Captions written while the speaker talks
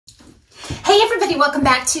Hey everybody, welcome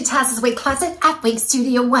back to TAZ's Wig Closet at Wig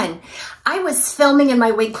Studio One. I was filming in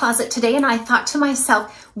my wig closet today and I thought to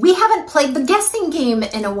myself, we haven't played the guessing game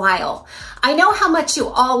in a while. I know how much you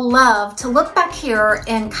all love to look back here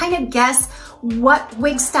and kind of guess what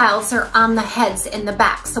wig styles are on the heads in the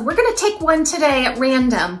back. So we're gonna take one today at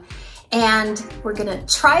random and we're gonna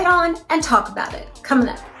try it on and talk about it. Coming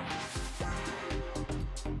up.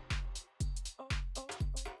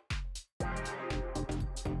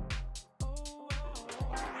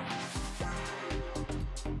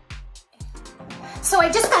 So I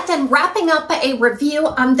just got done wrapping up a review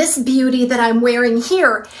on this beauty that I'm wearing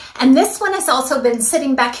here. And this one has also been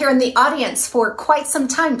sitting back here in the audience for quite some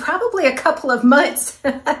time, probably a couple of months.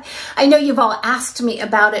 I know you've all asked me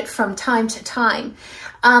about it from time to time.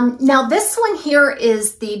 Now this one here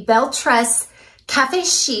is the Belle Tress Cafe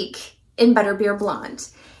Chic in Butterbeer Blonde.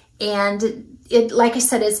 And it, like I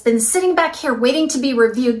said, it's been sitting back here waiting to be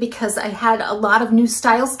reviewed because I had a lot of new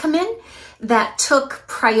styles come in that took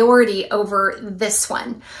priority over this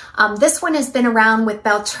one. This one has been around with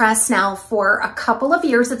Belle Tress now for a couple of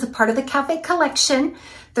years. It's a part of the Cafe collection.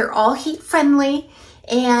 They're all heat friendly.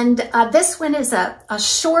 And this one is a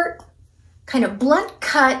short, kind of blunt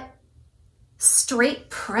cut, straight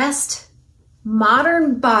pressed,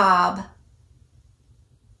 modern bob.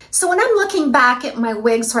 So when I'm looking back at my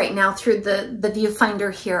wigs right now through the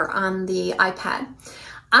viewfinder here on the iPad,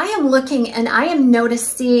 I am looking and I am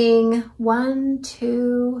noticing 1,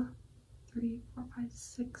 2, 3, 4, 5,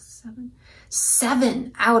 6,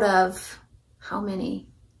 7 out of how many?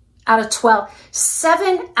 Out of 12.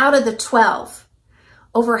 7 out of the 12.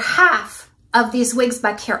 Over half of these wigs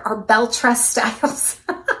back here are Belle Tress styles.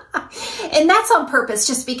 And that's on purpose,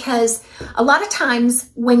 just because a lot of times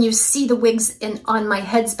when you see the wigs on my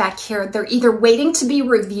heads back here, they're either waiting to be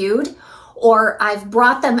reviewed or I've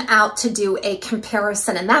brought them out to do a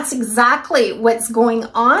comparison. And that's exactly what's going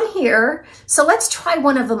on here. So let's try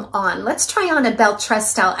one of them on. Let's try on a Belle Tress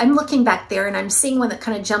style. I'm looking back there and I'm seeing one that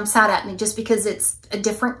kind of jumps out at me just because it's a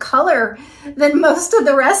different color than most of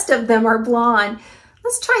the rest of them are blonde.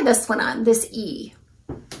 Let's try this one on, this E.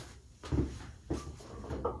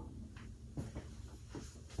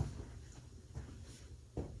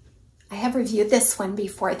 I have reviewed this one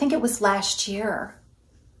before. I think it was last year.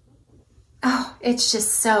 Oh, it's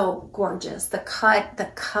just so gorgeous. The cut, the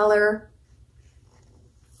color.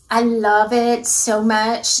 I love it so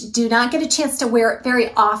much. Do not get a chance to wear it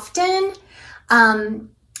very often. And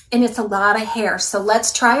it's a lot of hair. So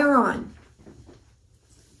let's try her on.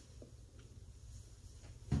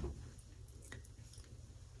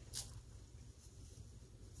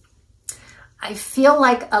 I feel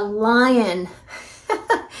like a lion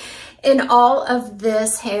in all of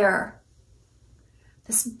this hair.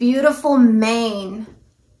 This beautiful mane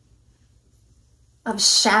of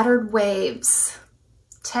shattered waves,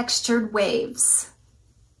 textured waves.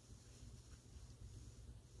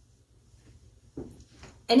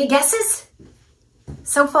 Any guesses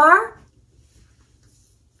so far?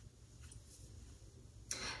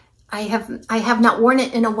 I have not worn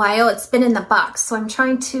it in a while. It's been in the box, so I'm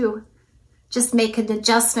trying to just make an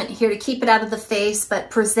adjustment here to keep it out of the face, but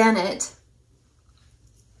present it.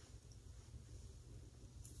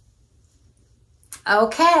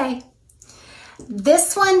 Okay,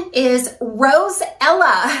 this one is Rose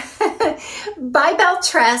Ella by Belle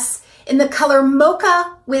Tress in the color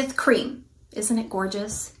Mocha with Cream. Isn't it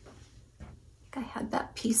gorgeous? I think I had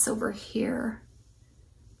that piece over here.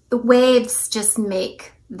 The waves just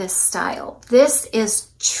make this style. This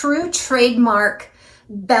is true trademark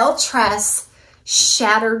Belle Tress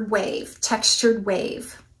shattered wave, textured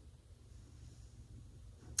wave.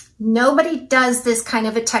 Nobody does this kind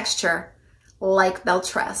of a texture like Belle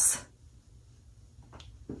Tress.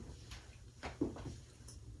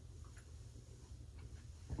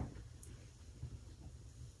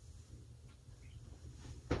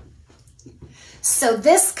 So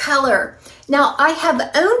this color, now I have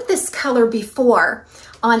owned this color before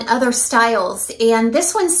on other styles, and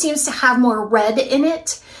this one seems to have more red in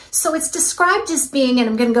it. So it's described as being, and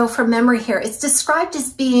I'm going to go from memory here, it's described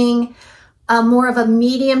as being more of a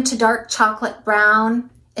medium to dark chocolate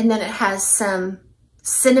brown. And then it has some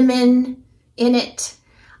cinnamon in it,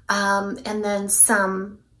 and then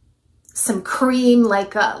some cream,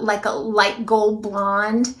 like a light gold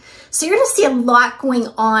blonde. So you're gonna see a lot going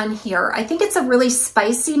on here. I think it's a really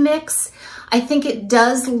spicy mix. I think it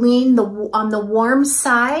does lean on the warm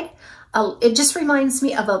side. It just reminds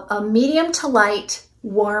me of a medium to light,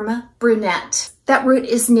 warm brunette. That root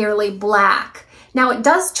is nearly black. Now it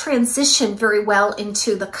does transition very well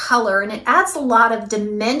into the color and it adds a lot of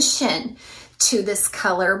dimension to this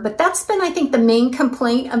color, but that's been, I think, the main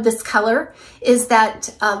complaint of this color is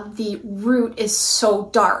that the root is so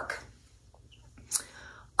dark.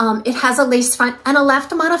 It has a lace front and a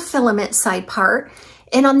left monofilament side part.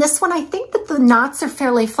 And on this one, I think that the knots are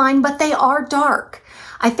fairly fine, but they are dark.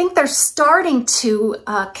 I think they're starting to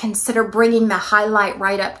consider bringing the highlight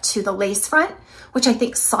right up to the lace front, which I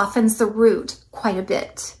think softens the root quite a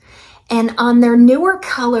bit. And on their newer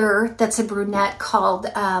color, that's a brunette called,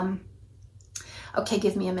 okay,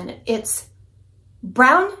 give me a minute. It's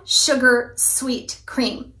Brown Sugar Sweet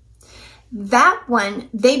Cream. That one,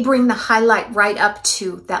 they bring the highlight right up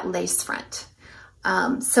to that lace front.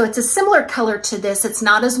 So it's a similar color to this. It's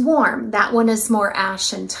not as warm. That one is more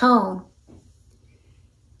ashen tone.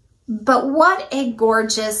 But what a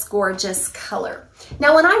gorgeous, gorgeous color.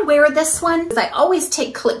 Now, when I wear this one, I always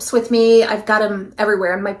take clips with me. I've got them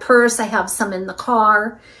everywhere in my purse. I have some in the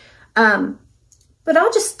car. But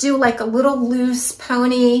I'll just do like a little loose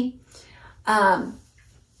pony.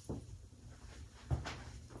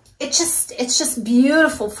 It's just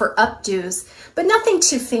beautiful for updos, but nothing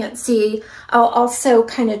too fancy. I'll also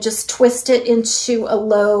kind of just twist it into a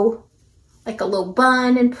low, like a low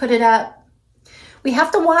bun and put it up. We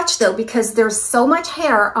have to watch though, because there's so much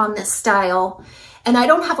hair on this style, and I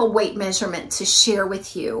don't have a weight measurement to share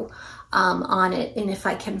with you on it. And if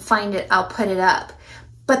I can find it, I'll put it up.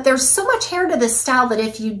 But there's so much hair to this style that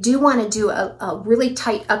if you do want to do a really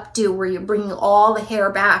tight updo where you're bringing all the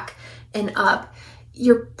hair back and up,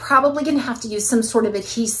 you're probably going to have to use some sort of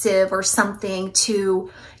adhesive or something to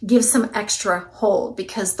give some extra hold,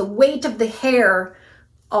 because the weight of the hair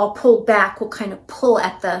all pulled back will kind of pull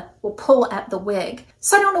at the wig.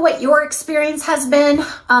 So I don't know what your experience has been,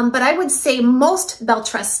 but I would say most bell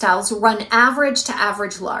truss styles run average to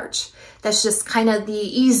average large. That's just kind of the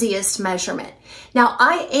easiest measurement. Now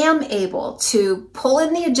I am able to pull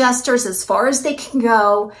in the adjusters as far as they can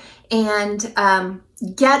go and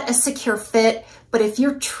get a secure fit. But if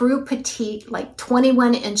you're true petite, like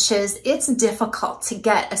 21 inches, it's difficult to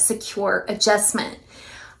get a secure adjustment.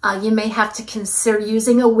 You may have to consider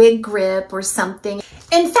using a wig grip or something.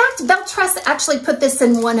 In fact, Bell Truss actually put this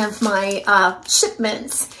in one of my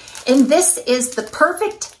shipments. And this is the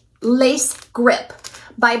Perfect Lace Grip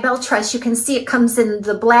by Bell Truss. You can see it comes in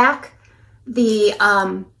the black, the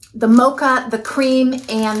mocha, the cream,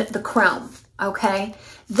 and the chrome, okay?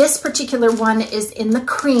 This particular one is in the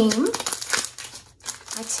cream.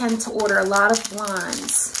 I tend to order a lot of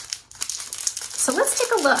blondes. So let's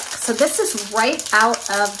take a look. So this is right out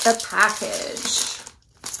of the package.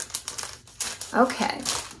 Okay.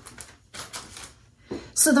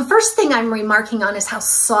 So the first thing I'm remarking on is how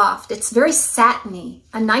soft. It's very satiny,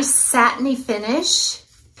 a nice satiny finish.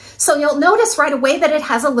 So you'll notice right away that it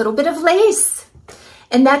has a little bit of lace.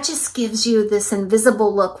 And that just gives you this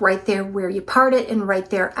invisible look right there where you part it and right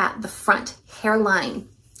there at the front hairline.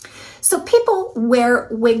 So people wear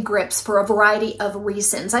wig grips for a variety of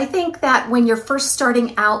reasons. I think that when you're first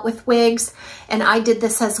starting out with wigs, and I did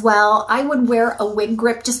this as well, I would wear a wig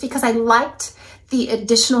grip just because I liked the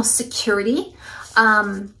additional security.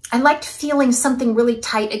 I liked feeling something really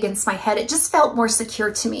tight against my head. It just felt more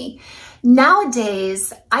secure to me.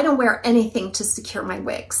 Nowadays, I don't wear anything to secure my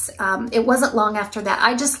wigs. It wasn't long after that.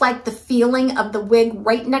 I just like the feeling of the wig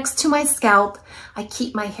right next to my scalp. I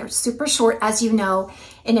keep my hair super short, as you know.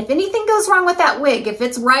 And if anything goes wrong with that wig, if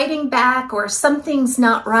it's riding back or something's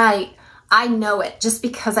not right, I know it just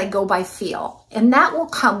because I go by feel. And that will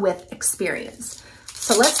come with experience.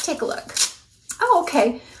 So let's take a look. Oh,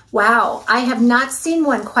 okay. Wow, I have not seen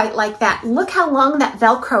one quite like that. Look how long that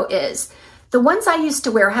Velcro is. The ones I used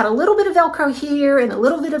to wear had a little bit of Velcro here and a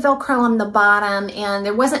little bit of Velcro on the bottom, and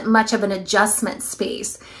there wasn't much of an adjustment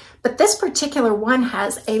space. But this particular one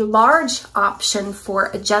has a large option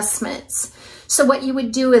for adjustments. So what you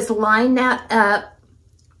would do is line that up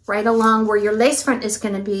right along where your lace front is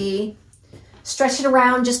going to be, stretch it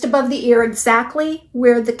around just above the ear, exactly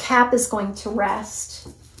where the cap is going to rest,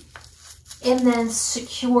 and then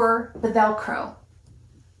secure the Velcro.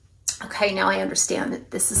 Okay, now I understand that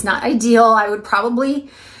this is not ideal. I would probably,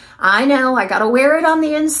 I know, I gotta wear it on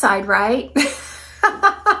the inside, right?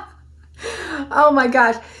 Oh my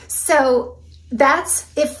gosh. So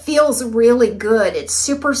it feels really good. It's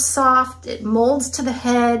super soft. It molds to the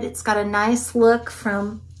head. It's got a nice look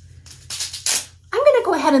from, I'm gonna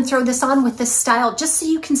go ahead and throw this on with this style just so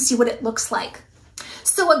you can see what it looks like.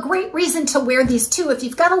 So a great reason to wear these too, if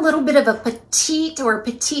you've got a little bit of a petite or a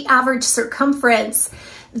petite average circumference,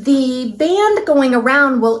 the band going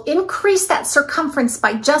around will increase that circumference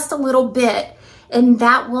by just a little bit, and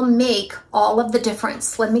that will make all of the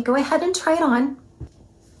difference. Let me go ahead and try it on.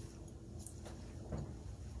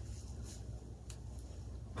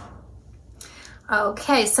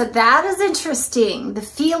 Okay, so that is interesting. The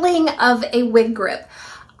feeling of a wig grip.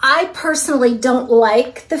 I personally don't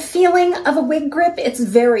like the feeling of a wig grip. It's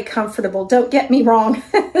very comfortable, don't get me wrong.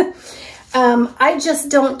 I just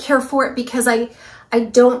don't care for it because I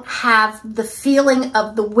don't have the feeling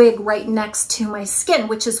of the wig right next to my skin,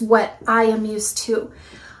 which is what I am used to.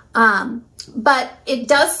 But it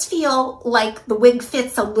does feel like the wig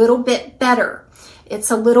fits a little bit better. It's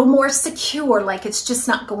a little more secure, like it's just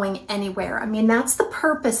not going anywhere. I mean, that's the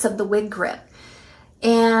purpose of the wig grip.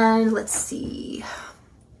 And let's see.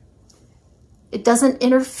 It doesn't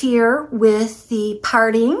interfere with the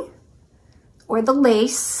parting or the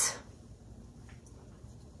lace.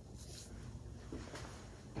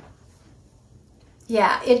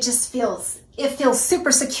 Yeah, it just feels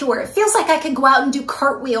super secure. It feels like I could go out and do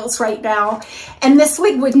cartwheels right now and this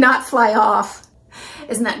wig would not fly off.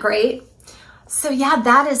 Isn't that great? So yeah,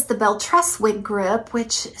 that is the Belle Tress wig grip,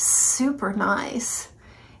 which is super nice.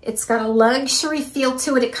 It's got a luxury feel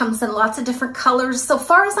to it. It comes in lots of different colors. So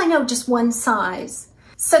far as I know, just one size.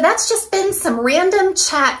 So that's just been some random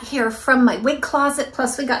chat here from my wig closet.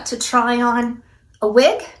 Plus we got to try on a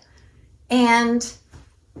wig and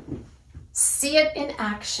see it in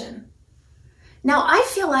action. Now I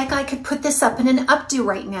feel like I could put this up in an updo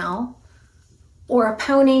right now, or a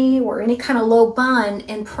pony or any kind of low bun,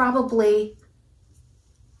 and probably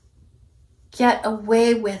get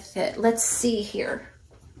away with it. Let's see here.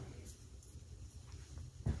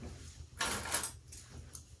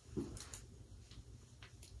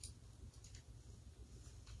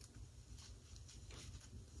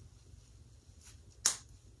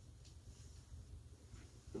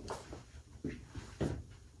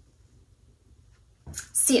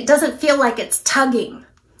 See, it doesn't feel like it's tugging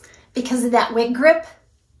because of that wig grip.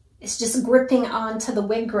 It's just gripping onto the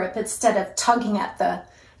wig grip instead of tugging at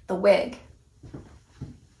the wig.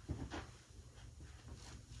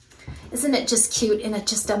 Isn't it just cute? And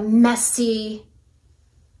it's just a messy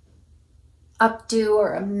updo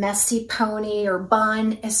or a messy pony or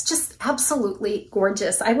bun. It's just absolutely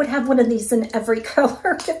gorgeous. I would have one of these in every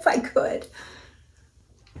color if I could.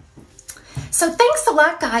 So thanks a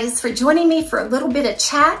lot, guys, for joining me for a little bit of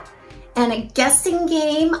chat and a guessing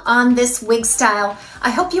game on this wig style. I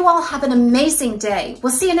hope you all have an amazing day.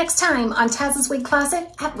 We'll see you next time on Taz's Wig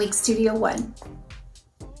Closet at Wig Studio One.